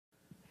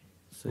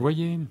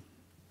Voyez,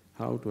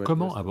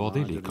 comment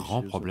aborder les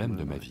grands problèmes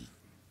de ma vie?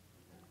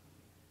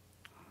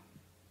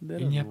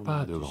 Il n'y a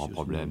pas de grands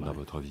problèmes dans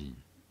votre vie.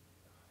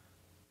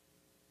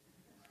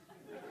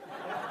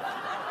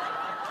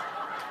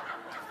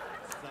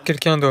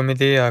 Quelqu'un doit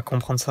m'aider à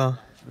comprendre ça.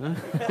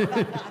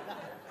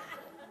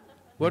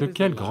 De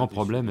quel grand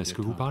problème est-ce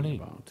que vous parlez?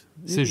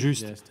 C'est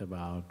juste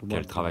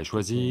quel travail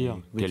choisir,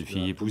 quelle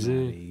fille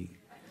épouser,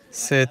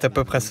 C'est à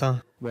peu près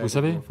ça. vous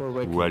savez,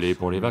 où aller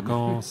pour les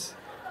vacances,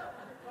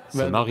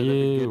 se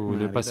marier ou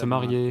ne pas se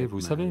marier, vous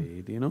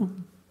savez.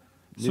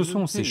 Ce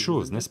sont ces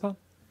choses, n'est-ce pas?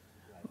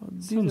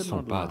 Ce ne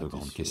sont pas de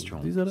grandes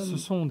questions, ce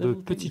sont de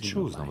petites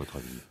choses dans votre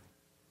vie.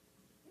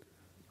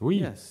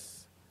 Oui.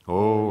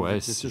 Oh,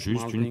 est-ce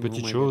juste une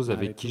petite chose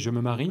avec qui je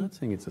me marie?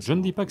 Je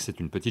ne dis pas que c'est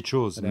une petite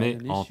chose, mais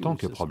en tant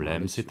que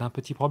problème, c'est un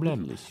petit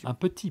problème, un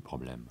petit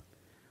problème.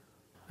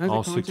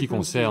 En ce qui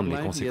concerne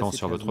les conséquences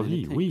sur votre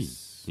vie, oui,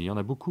 il y en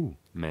a beaucoup,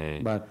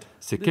 mais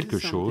c'est quelque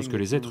chose que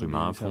les êtres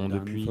humains font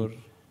depuis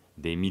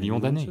des millions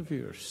d'années.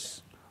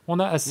 On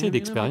a assez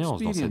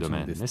d'expérience dans ces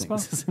domaines, n'est-ce pas?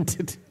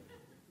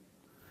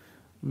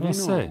 On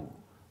sait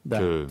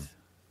que,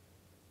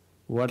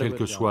 quel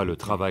que soit le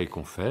travail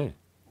qu'on fait,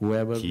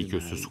 qui que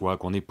ce soit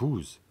qu'on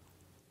épouse,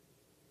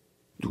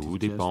 tout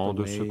dépend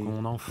de ce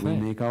qu'on en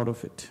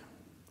fait.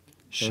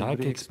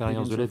 Chaque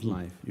expérience de la vie,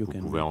 vous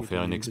pouvez en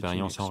faire une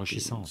expérience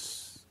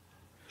enrichissante.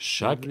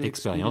 Chaque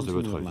expérience de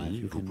votre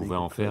vie, vous pouvez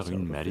en faire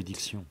une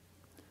malédiction.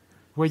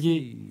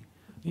 Voyez,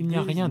 il n'y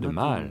a rien de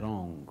mal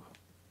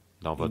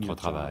dans votre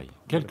travail,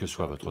 quel que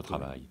soit votre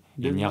travail.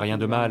 Il n'y a rien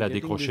de mal à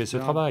décrocher ce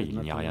travail, il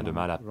n'y a rien de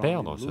mal à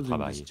perdre ce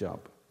travail.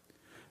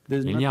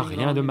 Il n'y a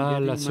rien de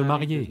mal à se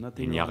marier,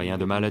 il n'y a rien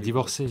de mal à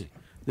divorcer,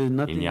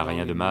 il n'y a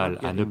rien de mal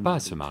à ne pas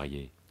se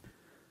marier.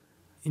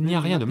 Il n'y a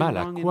rien de mal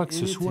à quoi que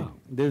ce soit,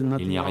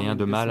 il n'y a rien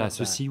de mal à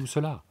ceci ou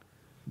cela.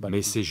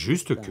 Mais c'est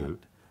juste que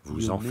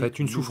vous en faites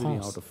une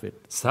souffrance.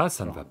 Ça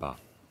ne va pas.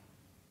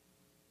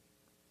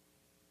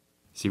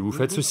 Si vous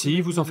faites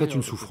ceci, vous en faites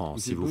une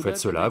souffrance. Si vous faites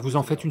cela, vous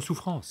en faites une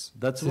souffrance.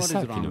 C'est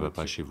ça qui ne va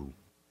pas chez vous.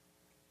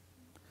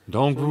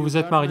 Donc vous vous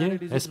êtes marié,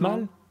 est-ce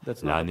mal?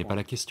 Là n'est pas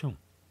la question.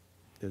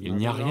 Il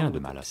n'y a rien de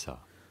mal à ça.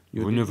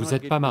 Vous ne vous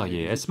êtes pas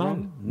marié, est-ce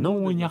mal?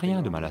 Non, il n'y a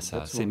rien de mal à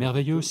ça, c'est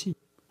merveilleux aussi.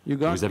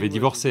 Vous avez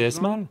divorcé,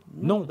 est-ce mal?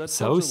 Non,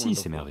 ça aussi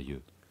c'est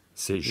merveilleux.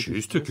 C'est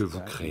juste que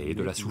vous créez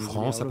de la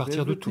souffrance à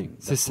partir de tout,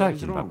 c'est ça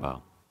qui ne va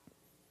pas.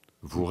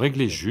 Vous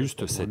réglez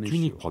juste cet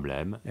unique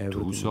problème,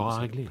 tout sera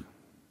réglé.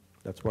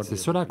 C'est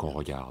cela qu'on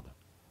regarde.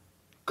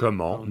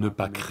 Comment ne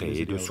pas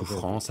créer de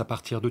souffrance à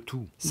partir de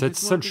tout? Cette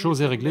seule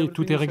chose est réglée,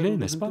 tout est réglé,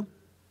 n'est-ce pas?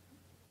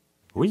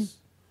 Oui.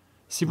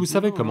 Si vous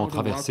savez comment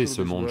traverser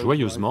ce monde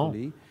joyeusement,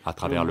 à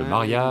travers le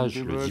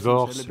mariage, le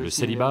divorce, le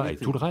célibat et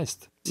tout le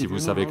reste, si vous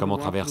savez comment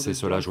traverser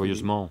cela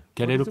joyeusement,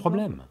 quel est le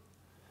problème?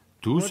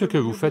 Tout ce que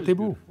vous faites est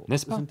beau,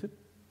 n'est-ce pas?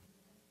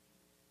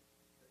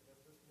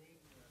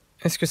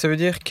 Est-ce que ça veut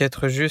dire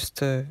qu'être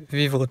juste,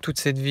 vivre toute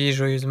cette vie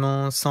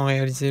joyeusement sans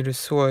réaliser le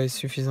soi est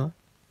suffisant?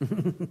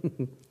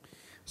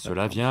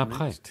 Cela vient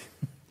après.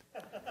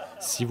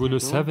 Si vous ne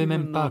savez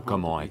même pas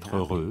comment être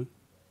heureux,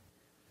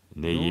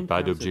 n'ayez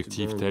pas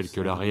d'objectifs tels que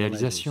la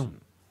réalisation.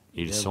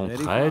 Ils sont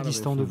très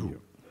distants de vous.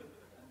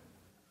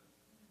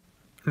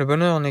 Le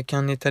bonheur n'est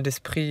qu'un état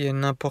d'esprit et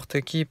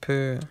n'importe qui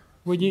peut...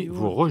 Voyez,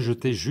 vous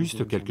rejetez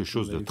juste quelque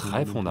chose de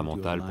très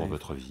fondamental pour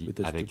votre vie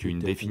avec une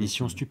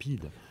définition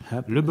stupide.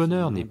 Le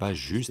bonheur n'est pas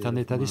juste un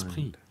état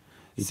d'esprit,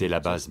 c'est la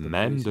base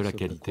même de la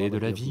qualité de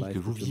la vie que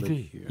vous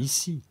vivez,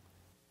 ici,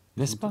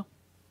 n'est-ce pas?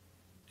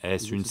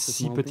 Est-ce une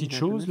si petite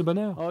chose, le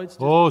bonheur?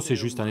 Oh, c'est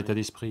juste un état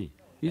d'esprit.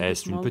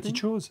 Est-ce une petite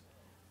chose?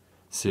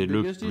 C'est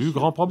le plus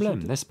grand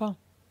problème, n'est-ce pas?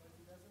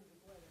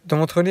 Dans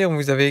votre livre,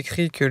 vous avez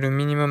écrit que le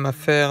minimum à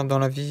faire dans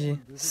la vie,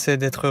 c'est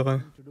d'être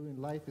heureux.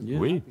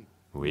 Oui,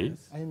 oui.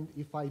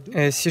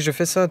 Et si je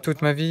fais ça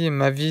toute ma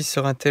vie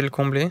sera-t-elle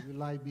comblée?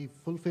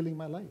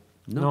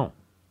 Non.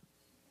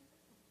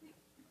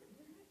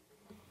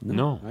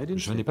 Non,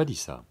 je n'ai pas dit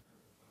ça.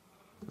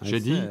 J'ai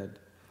dit,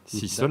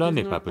 si cela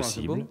n'est pas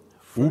possible,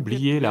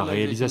 oubliez la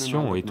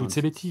réalisation et toutes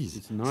ces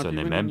bêtises, ce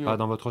n'est même pas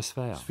dans votre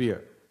sphère.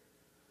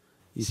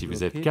 Si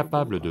vous êtes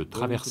capable de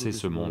traverser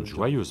ce monde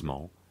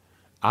joyeusement,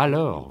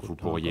 alors vous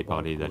pourriez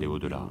parler d'aller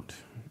au-delà.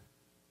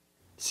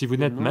 Si vous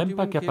n'êtes même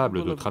pas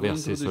capable de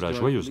traverser cela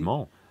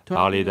joyeusement,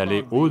 parler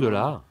d'aller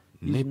au-delà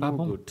n'est pas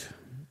bon.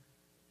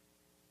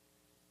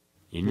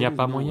 Il n'y a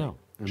pas moyen,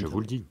 je vous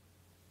le dis.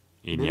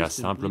 Il n'y a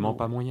simplement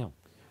pas moyen.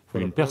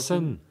 Une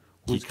personne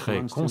qui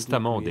crée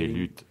constamment des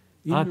luttes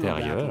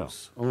intérieures,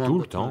 tout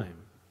le temps,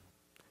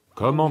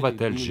 comment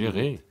va-t-elle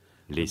gérer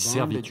les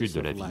servitudes de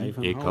la vie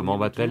et comment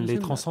va-t-elle les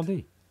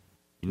transcender?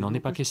 Il n'en est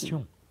pas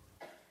question.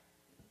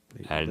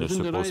 Elle ne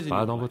se pose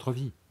pas dans votre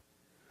vie.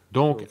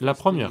 Donc la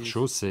première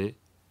chose c'est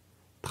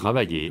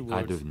travailler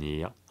à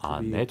devenir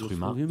un être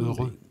humain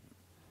heureux.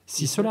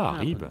 Si cela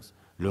arrive,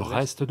 le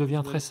reste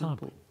devient très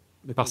simple.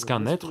 Parce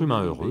qu'un être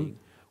humain heureux,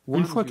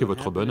 une fois que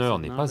votre bonheur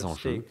n'est pas en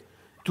jeu,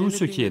 tout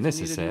ce qui est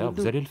nécessaire,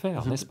 vous allez le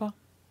faire, n'est-ce pas?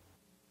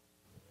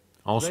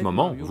 En ce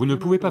moment, vous ne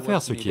pouvez pas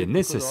faire ce qui est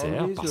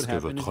nécessaire parce que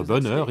votre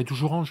bonheur est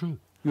toujours en jeu.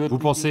 Vous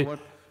pensez,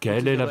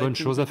 quelle est la bonne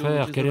chose à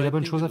faire? Quelle est la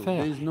bonne chose à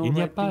faire? Il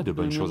n'y a pas de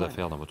bonne chose à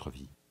faire dans votre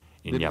vie.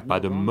 Il n'y a pas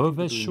de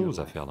mauvaise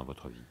chose à faire dans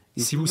votre vie.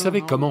 Si vous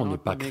savez comment ne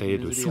pas créer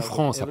de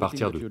souffrance à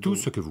partir de tout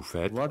ce que vous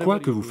faites, quoi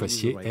que vous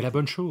fassiez est la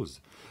bonne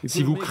chose.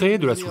 Si vous créez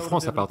de la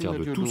souffrance à partir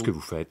de tout ce que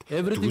vous faites,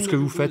 tout ce que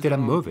vous faites est la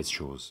mauvaise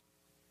chose.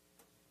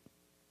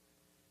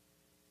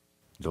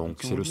 Donc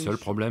c'est le seul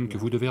problème que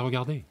vous devez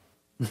regarder.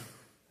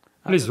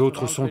 Les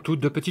autres sont toutes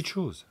de petites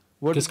choses.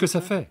 Qu'est-ce que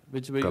ça fait?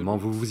 Comment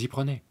vous vous y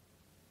prenez?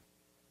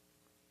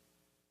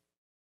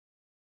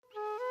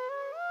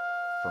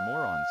 For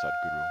more on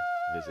Sadhguru,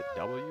 visit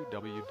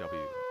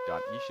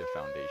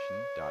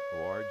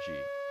www.ishafoundation.org.